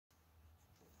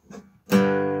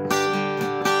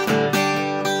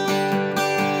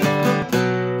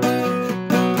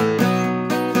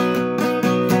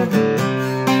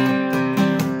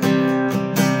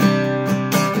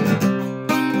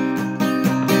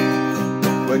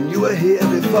were here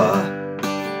before.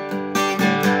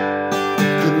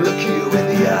 Could look you in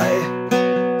the eye.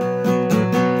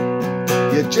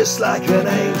 You're just like an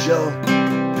angel.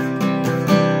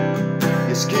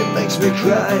 Your skin makes me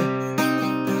cry.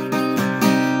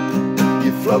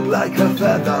 You float like a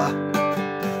feather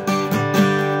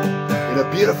in a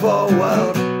beautiful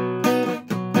world.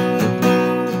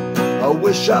 I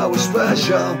wish I was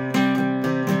special.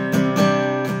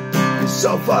 You're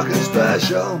so fucking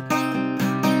special.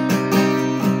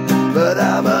 But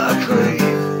I'm a creep.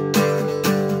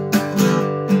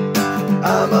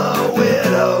 I'm a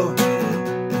weirdo.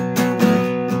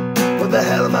 What the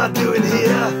hell am I doing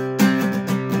here?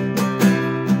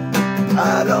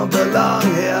 I don't belong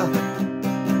here.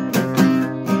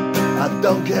 I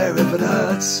don't care if it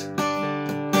hurts.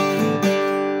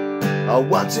 I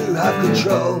want to have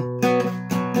control.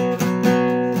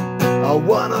 I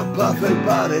want a perfect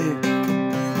body.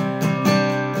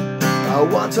 I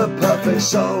want a perfect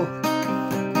soul.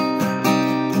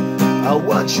 I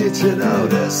want you to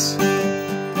notice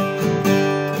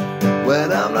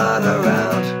when I'm not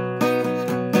around.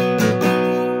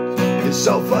 You're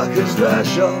so fucking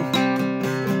special.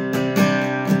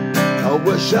 I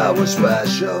wish I was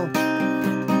special.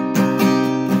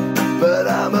 But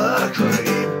I'm a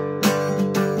creep.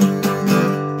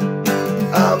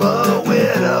 I'm a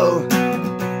weirdo.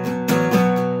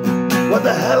 What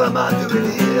the hell am I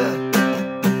doing here?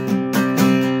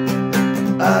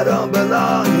 I don't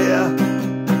belong here.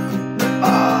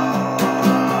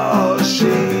 Oh, she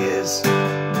is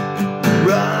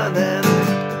running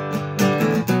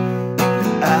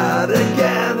out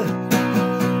again.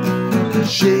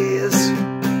 She is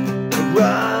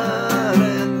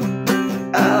running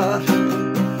out.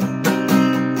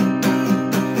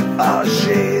 Oh,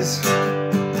 she's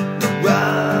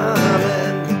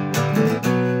running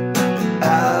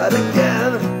out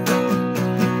again.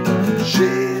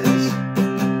 She's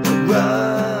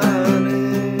running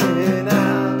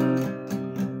out.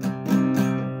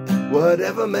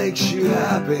 Whatever makes you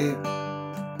happy,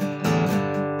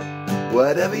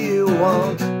 whatever you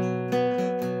want.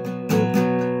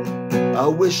 I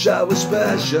wish I was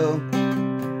special.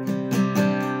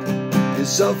 You're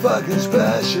so fucking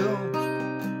special.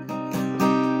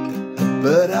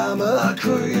 But I'm a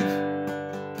creep.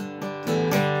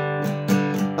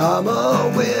 I'm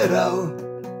a weirdo.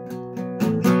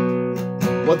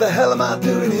 What the hell am I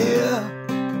doing here?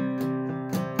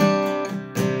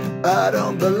 I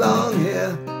don't belong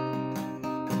here.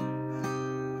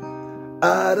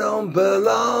 I don't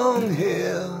belong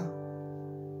here.